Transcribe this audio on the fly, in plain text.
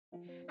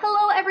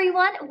Hello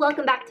everyone,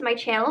 welcome back to my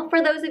channel.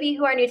 For those of you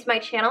who are new to my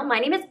channel, my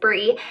name is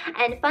Bri,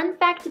 and fun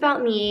fact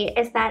about me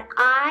is that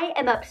I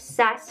am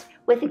obsessed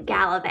with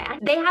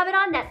Galavant. They have it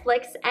on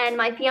Netflix, and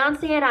my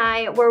fiance and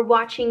I were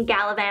watching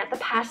Galavant the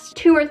past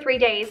 2 or 3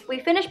 days.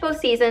 We finished both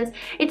seasons.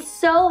 It's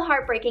so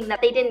heartbreaking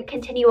that they didn't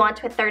continue on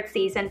to a 3rd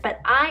season, but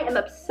I am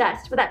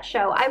obsessed with that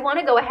show. I want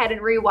to go ahead and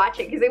rewatch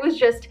it because it was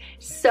just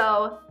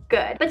so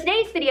good. But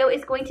today's video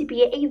is going to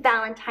be a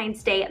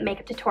Valentine's Day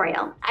makeup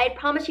tutorial. I had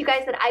promised you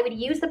guys that I would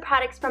use the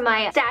products from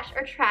my Stash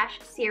or Trash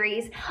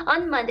series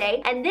on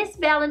Monday, and this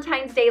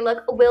Valentine's Day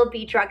look will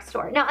be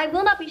drugstore. Now, I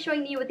will not be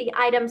showing you with the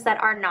items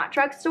that are not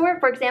drugstore.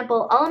 For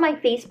example, all of my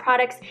face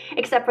products,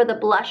 except for the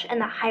blush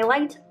and the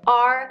highlight,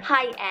 are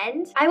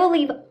high-end. I will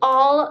leave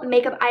all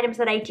makeup items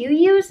that I do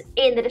use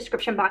in the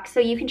description box,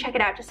 so you can check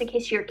it out just in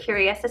case you're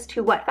curious as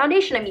to what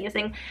foundation I'm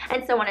using,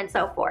 and so on and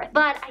so forth.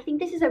 But I think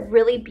this is a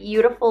really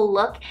beautiful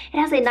look. It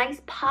has a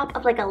nice pop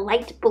of like a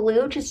light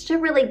blue just to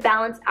really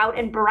balance out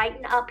and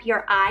brighten up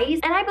your eyes.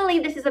 And I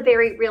believe this is a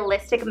very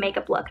realistic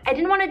makeup look. I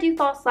didn't want to do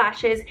false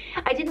lashes.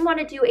 I didn't want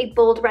to do a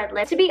bold red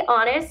lip. To be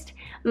honest,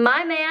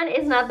 my man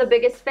is not the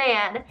biggest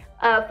fan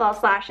of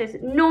false lashes,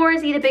 nor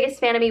is he the biggest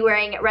fan of me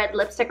wearing red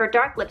lipstick or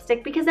dark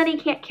lipstick, because then he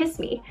can't kiss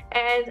me.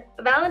 And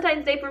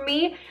Valentine's Day for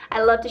me,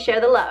 I love to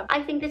share the love.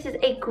 I think this is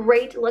a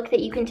great look that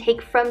you can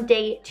take from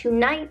day to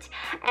night,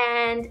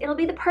 and it'll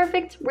be the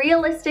perfect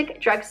realistic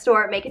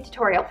drugstore makeup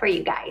tutorial for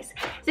you guys.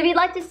 So if you'd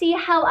like to see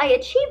how I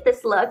achieve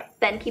this look,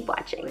 then keep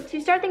watching.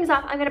 To start things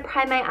off, I'm gonna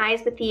prime my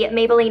eyes with the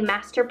Maybelline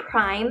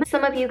MasterPrime.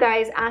 Some of you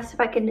guys asked if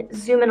I can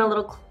zoom in a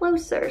little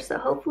closer, so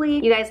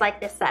hopefully you guys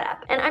like this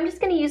setup. And I'm just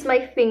gonna use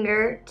my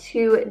finger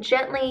to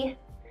gently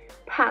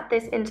pat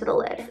this into the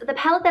lid. The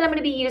palette that I'm going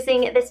to be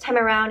using this time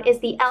around is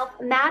the e.l.f.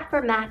 Matte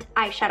for Matte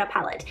eyeshadow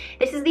palette.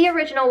 This is the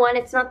original one.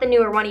 It's not the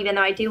newer one, even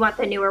though I do want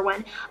the newer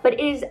one, but it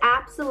is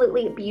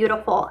absolutely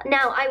beautiful.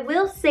 Now, I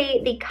will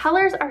say the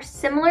colors are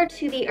similar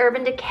to the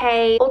Urban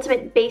Decay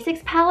Ultimate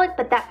Basics palette,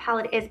 but that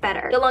palette is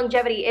better. The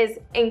longevity is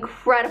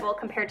incredible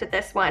compared to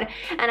this one,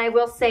 and I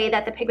will say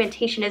that the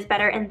pigmentation is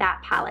better in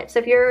that palette. So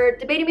if you're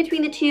debating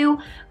between the two,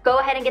 go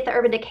ahead and get the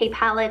Urban Decay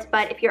palette,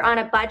 but if you're on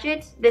a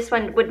budget, this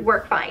one would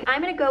work fine.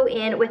 I'm going to go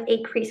in with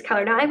a crease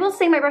color. Now, I will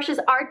say my brushes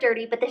are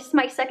dirty, but this is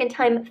my 2nd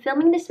time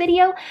filming this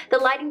video. The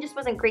lighting just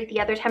wasn't great the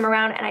other time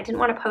around, and I didn't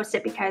want to post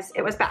it because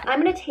it was bad.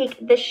 I'm going to take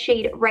this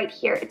shade right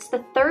here. It's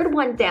the 3rd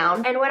one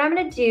down, and what I'm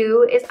going to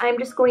do is I'm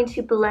just going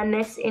to blend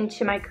this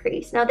into my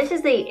crease. Now, this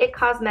is the IT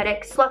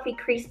Cosmetics Fluffy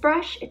Crease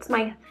Brush. It's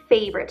my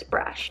favorite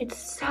brush.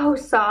 It's so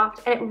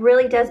soft, and it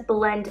really does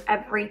blend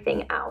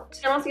everything out.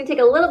 I'm also going to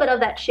take a little bit of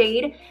that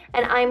shade,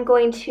 and I'm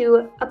going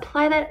to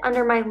apply that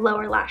under my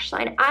lower lash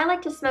line. I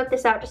like to smoke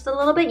this out just a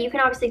little bit. You can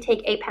obviously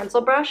take a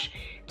pencil brush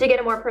to get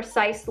a more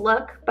precise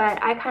look,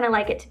 but I kind of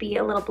like it to be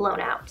a little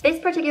blown out. This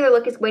particular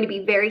look is going to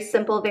be very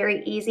simple,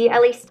 very easy.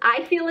 At least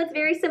I feel it's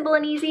very simple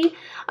and easy,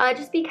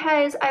 just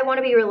because I want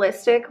to be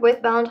realistic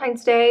with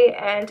Valentine's Day,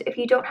 and if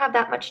you don't have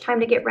that much time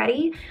to get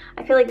ready,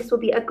 I feel like this will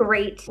be a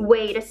great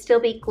way to still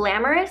be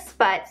glamorous,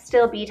 but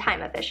still be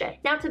time efficient.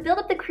 Now, to build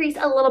up the crease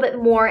a little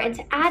bit more and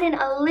to add in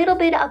a little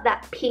bit of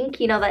that pink,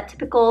 you know, that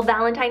typical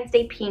Valentine's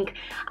Day pink,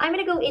 I'm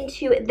gonna go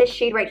into this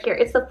shade right here.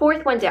 It's the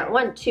 4th one down.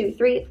 1, 2,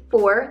 3,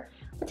 4.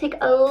 I'll take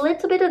a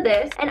little bit of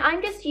this, and I'm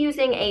just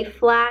using a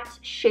flat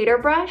shader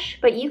brush,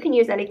 but you can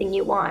use anything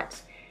you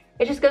want.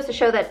 It just goes to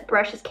show that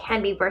brushes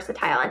can be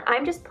versatile, and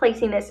I'm just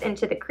placing this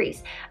into the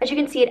crease. As you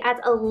can see, it adds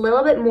a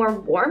little bit more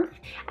warmth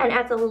and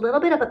adds a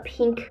little bit of a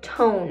pink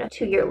tone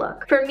to your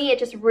look. For me, it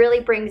just really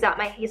brings out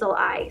my hazel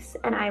eyes,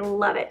 and I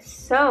love it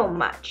so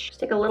much. Just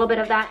take a little bit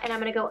of that, and I'm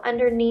gonna go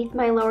underneath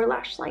my lower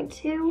lash line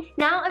too.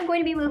 Now I'm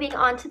going to be moving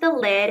on to the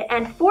lid,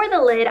 and for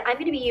the lid, I'm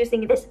gonna be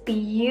using this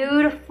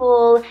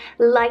beautiful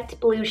light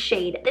blue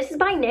shade. This is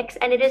by NYX,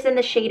 and it is in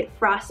the shade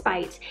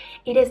Frostbite.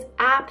 It is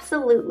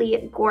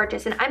absolutely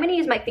gorgeous, and I'm gonna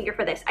use my finger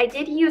for this. I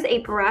did use a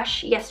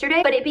brush yesterday,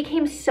 but it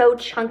became so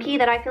chunky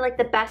that I feel like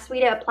the best way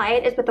to apply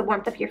it is with the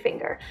warmth of your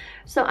finger.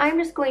 So I'm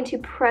just going to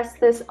press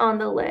this on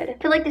the lid. I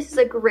feel like this is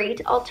a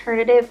great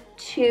alternative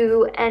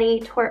to any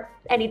type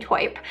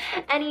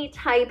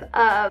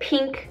of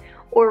pink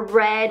or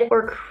red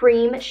or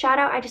cream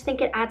shadow. I just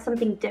think it adds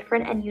something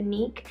different and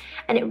unique,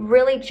 and it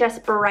really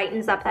just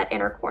brightens up that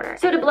inner corner.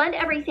 So to blend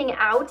everything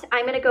out,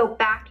 I'm gonna go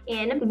back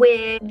in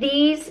with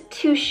these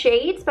 2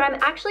 shades, but I'm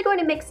actually going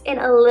to mix in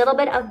a little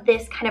bit of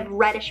this kind of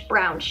reddish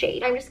brown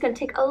shade. I'm just gonna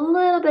take a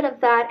little bit of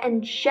that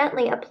and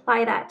gently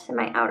apply that to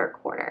my outer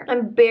corner.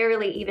 I'm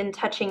barely even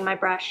touching my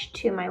brush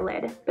to my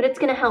lid, but it's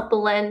gonna help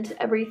blend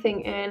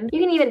everything in. You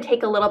can even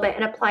take a little bit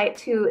and apply it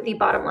to the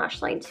bottom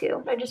lash line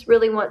too. I just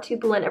really want to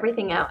blend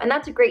everything out, and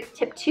that's a great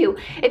tip too.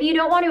 If you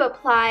don't want to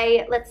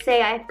apply, let's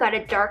say I've got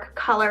a dark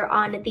color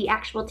on the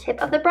actual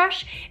tip of the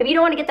brush, if you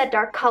don't want to get that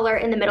dark color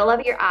in the middle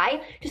of your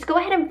eye, just go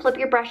ahead and flip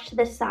your brush to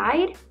the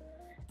side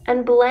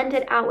and blend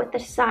it out with the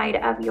side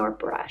of your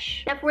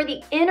brush. Now for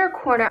the inner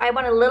corner, I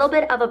want a little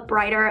bit of a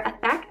brighter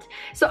effect.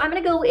 So I'm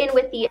gonna go in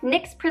with the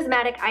NYX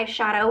Prismatic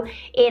eyeshadow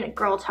in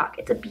Girl Talk.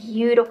 It's a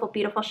beautiful,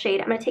 beautiful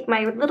shade. I'm gonna take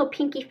my little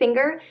pinky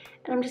finger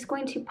and I'm just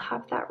going to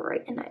pop that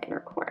right in that inner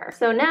corner.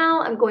 So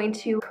now I'm going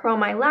to curl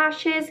my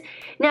lashes.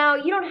 Now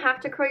you don't have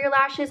to curl your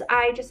lashes.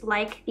 I just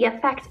like the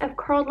effect of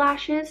curled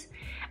lashes.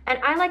 And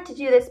I like to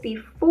do this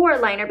before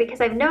liner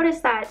because I've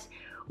noticed that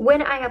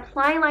when I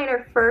apply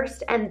liner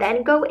first and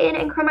then go in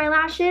and curl my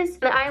lashes,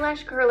 the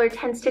eyelash curler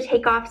tends to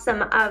take off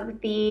some of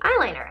the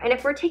eyeliner. And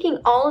if we're taking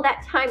all of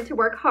that time to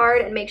work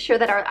hard and make sure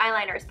that our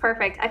eyeliner is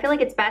perfect, I feel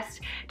like it's best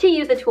to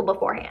use the tool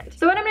beforehand.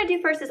 So what I'm gonna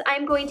do first is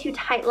I'm going to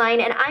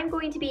tightline, and I'm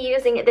going to be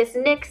using this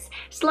NYX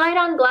Slide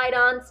On, Glide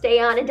On, Stay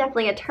On, and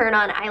definitely a Turn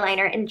On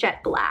eyeliner in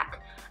jet black.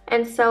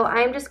 And so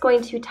I'm just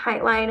going to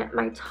tightline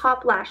my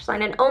top lash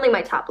line, and only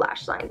my top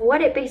lash line. What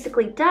it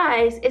basically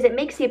does is it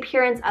makes the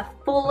appearance of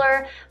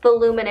fuller,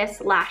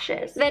 voluminous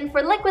lashes. Then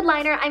for liquid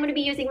liner, I'm gonna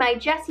be using my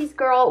Jessie's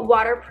Girl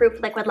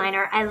Waterproof Liquid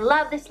Liner. I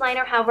love this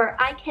liner, however,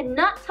 I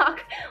cannot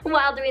talk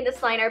while doing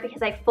this liner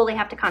because I fully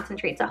have to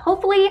concentrate. So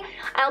hopefully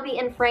I'll be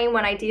in frame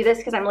when I do this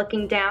because I'm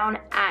looking down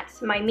at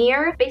my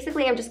mirror.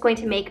 Basically, I'm just going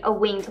to make a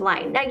winged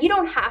line. Now you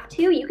don't have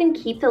to, you can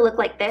keep the look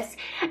like this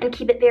and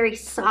keep it very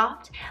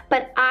soft,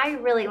 but I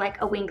really like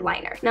a winged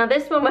liner. Now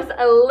this one was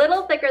a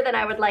little thicker than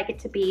I would like it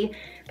to be,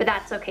 but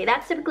that's okay.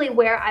 That's typically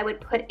where I would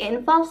put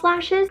in false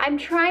lashes. I'm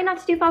trying not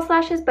to do false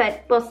lashes,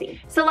 but we'll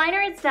see. So liner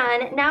is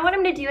done. Now what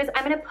I'm gonna do is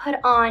I'm gonna put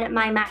on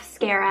my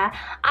mascara.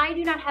 I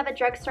do not have a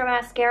drugstore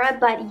mascara,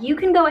 but you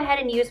can go ahead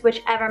and use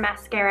whichever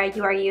mascara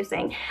you are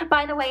using.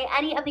 By the way,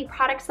 any of the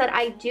products that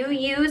I do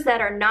use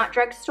that are not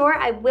drugstore,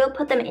 I will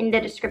put them in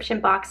the description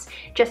box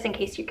just in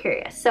case you're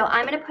curious. So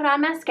I'm gonna put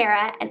on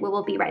mascara and we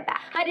will be right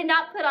back. I did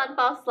not put on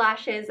false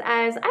lashes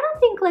as I don't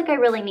think like I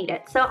really need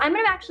it. So I'm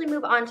gonna actually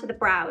move on to the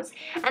brows.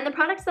 And the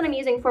products that I'm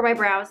using for my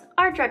brows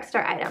are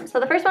drugstore items. So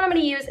the first one I'm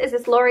gonna use is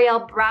this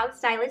L'Oreal Brow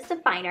Stylist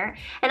Definer,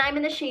 and I'm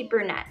in the shade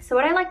Brunette. So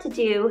what I like to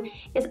do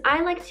is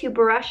I like to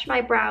brush my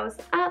brows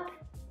up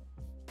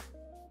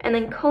and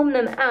then comb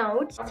them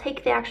out. I'll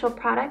take the actual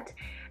product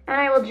and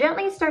I will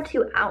gently start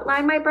to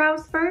outline my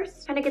brows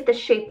first, trying to get the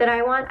shape that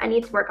I want. I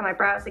need to work on my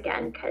brows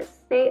again because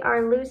they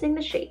are losing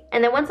the shape.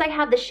 And then once I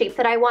have the shape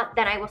that I want,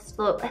 then I will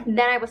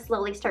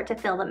slowly start to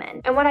fill them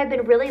in. And what I've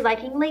been really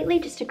liking lately,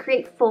 just to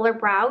create fuller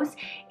brows,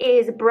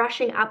 is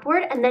brushing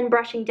upward and then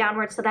brushing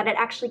downward so that it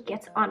actually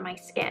gets on my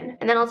skin.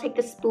 And then I'll take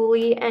the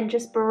spoolie and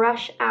just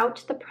brush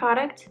out the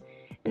product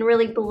and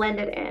really blend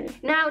it in.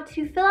 Now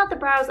to fill out the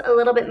brows a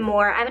little bit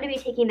more, I'm gonna be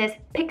taking this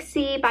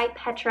Pixie by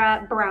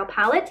Petra brow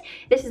palette.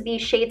 This is the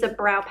Shades of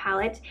Brow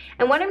palette.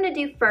 And what I'm gonna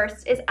do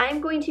first is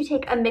I'm going to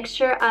take a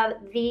mixture of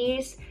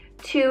these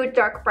two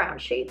dark brown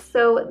shades.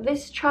 So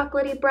this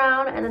chocolatey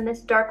brown and then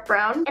this dark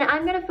brown. And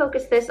I'm gonna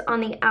focus this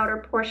on the outer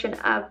portion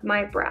of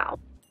my brow.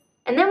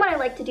 And then what I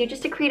like to do,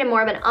 just to create a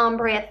more of an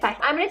ombre effect,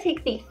 I'm gonna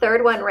take the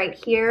third one right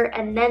here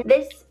and then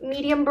this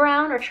medium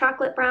brown or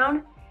chocolate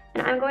brown,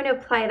 and I'm going to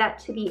apply that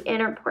to the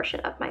inner portion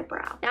of my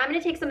brow. Now I'm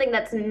gonna take something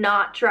that's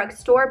not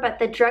drugstore, but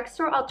the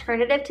drugstore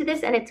alternative to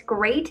this, and it's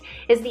great,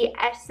 is the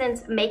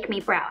Essence Make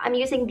Me Brow. I'm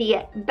using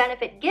the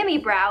Benefit Gimme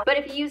Brow, but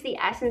if you use the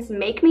Essence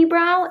Make Me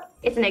Brow,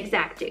 it's an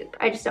exact dupe.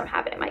 I just don't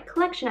have it in my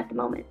collection at the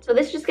moment. So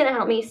this is just gonna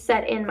help me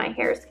set in my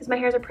hairs because my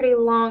hairs are pretty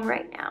long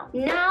right now.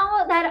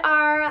 Now that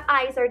our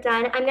eyes are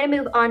done, I'm gonna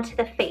move on to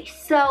the face.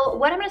 So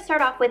what I'm gonna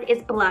start off with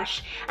is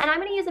blush. And I'm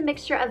gonna use a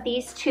mixture of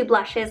these two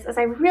blushes as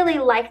I really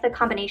like the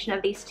combination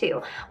of these two.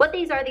 What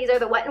these are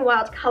the Wet n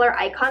Wild Color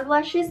Icon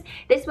blushes.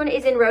 This one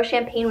is in Rose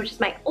Champagne, which is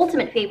my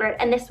ultimate favorite,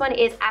 and this one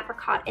is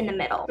Apricot in the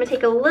middle. I'm gonna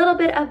take a little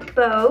bit of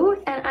both,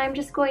 and I'm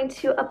just going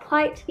to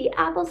apply it to the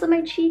apples of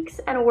my cheeks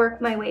and work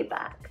my way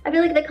back. I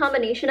feel like the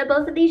combination of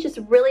both of these just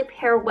really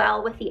pair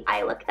well with the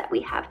eye look that we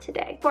have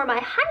today. For my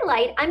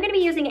highlight, I'm gonna be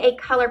using a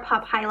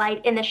ColourPop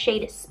highlight in the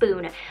shade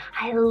Spoon.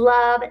 I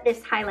love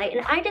this highlight,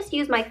 and I just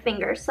use my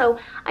finger. So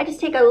I just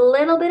take a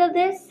little bit of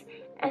this,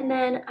 and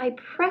then I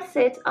press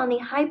it on the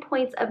high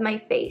points of my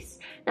face.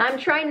 Now I'm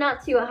trying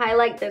not to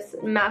highlight this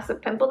massive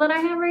pimple that I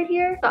have right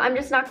here, so I'm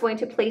just not going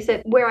to place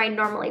it where I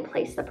normally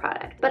place the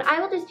product. But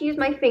I will just use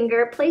my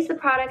finger, place the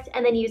product,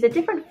 and then use a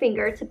different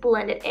finger to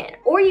blend it in.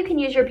 Or you can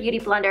use your beauty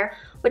blender,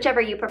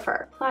 whichever you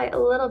prefer. Apply a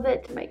little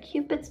bit to my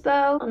Cupid's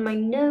bow on my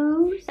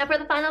nose. Now for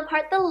the final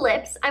part, the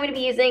lips, I'm gonna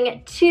be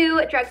using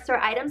two drugstore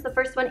items. The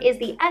first one is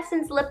the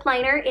Essence Lip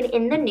Liner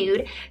in the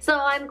Nude. So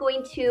I'm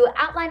going to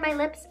outline my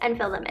lips and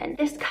fill them in.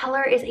 This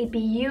color is a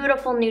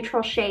beautiful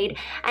neutral shade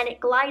and it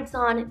glides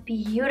on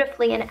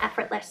beautifully and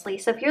effortlessly.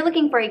 So if you're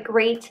looking for a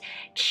great,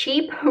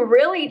 cheap,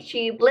 really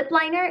cheap lip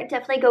liner,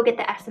 definitely go get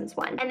the Essence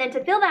one. And then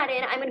to fill that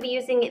in, I'm gonna be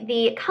using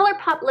the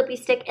ColourPop Lippy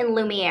Stick in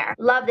Lumiere.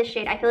 Love this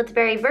shade. I feel it's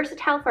very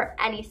versatile for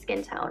any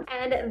skin tone.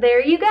 And there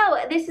you go.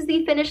 This is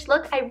the finished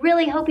look. I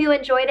really hope you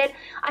enjoyed it.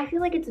 I feel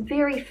like it's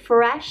very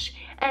fresh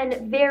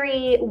and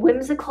very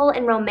whimsical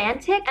and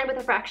romantic, and with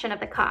a fraction of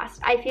the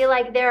cost. I feel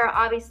like there are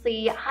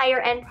obviously higher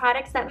end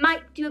products that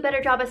might do a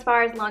better job as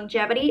far as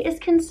longevity is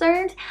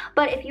concerned,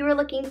 but if you were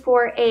looking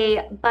for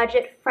a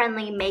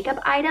budget-friendly makeup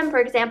item, for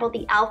example,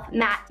 the e.l.f.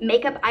 matte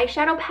makeup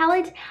eyeshadow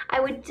palette, I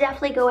would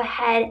definitely go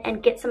ahead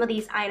and get some of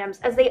these items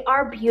as they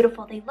are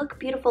beautiful. They look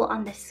beautiful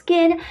on the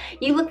skin.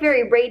 You look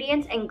very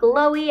radiant and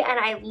glowy, and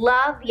I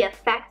love the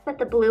effect that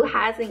the blue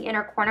has in the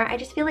inner corner. I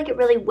just feel like it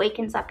really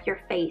wakens up your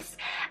face,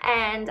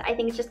 and I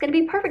think it's just gonna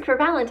be perfect for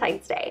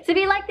Valentine's Day. So if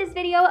you like this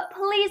video,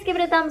 please give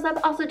it a thumbs up.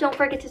 Also, don't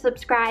forget to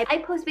subscribe. I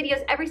post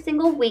videos every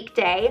single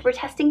weekday. We're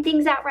testing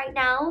things out right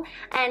now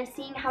and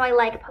seeing how I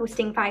like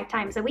posting 5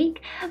 times a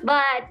week,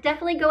 but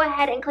definitely go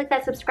ahead and click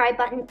that subscribe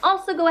button.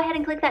 Also, go ahead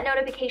and click that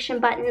notification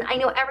button. I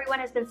know everyone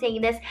has been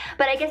saying this,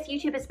 but I guess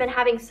YouTube has been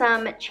having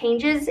some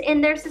changes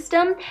in their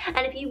system,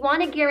 and if you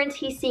want to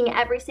guarantee seeing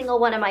every single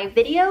one of my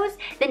videos,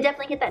 then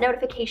definitely hit that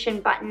notification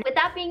button. With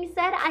that being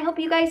said, I hope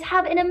you guys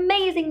have an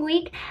amazing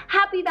week.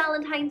 Happy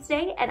Valentine's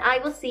Day, and I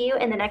will see you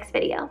in the next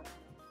video.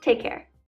 Take care.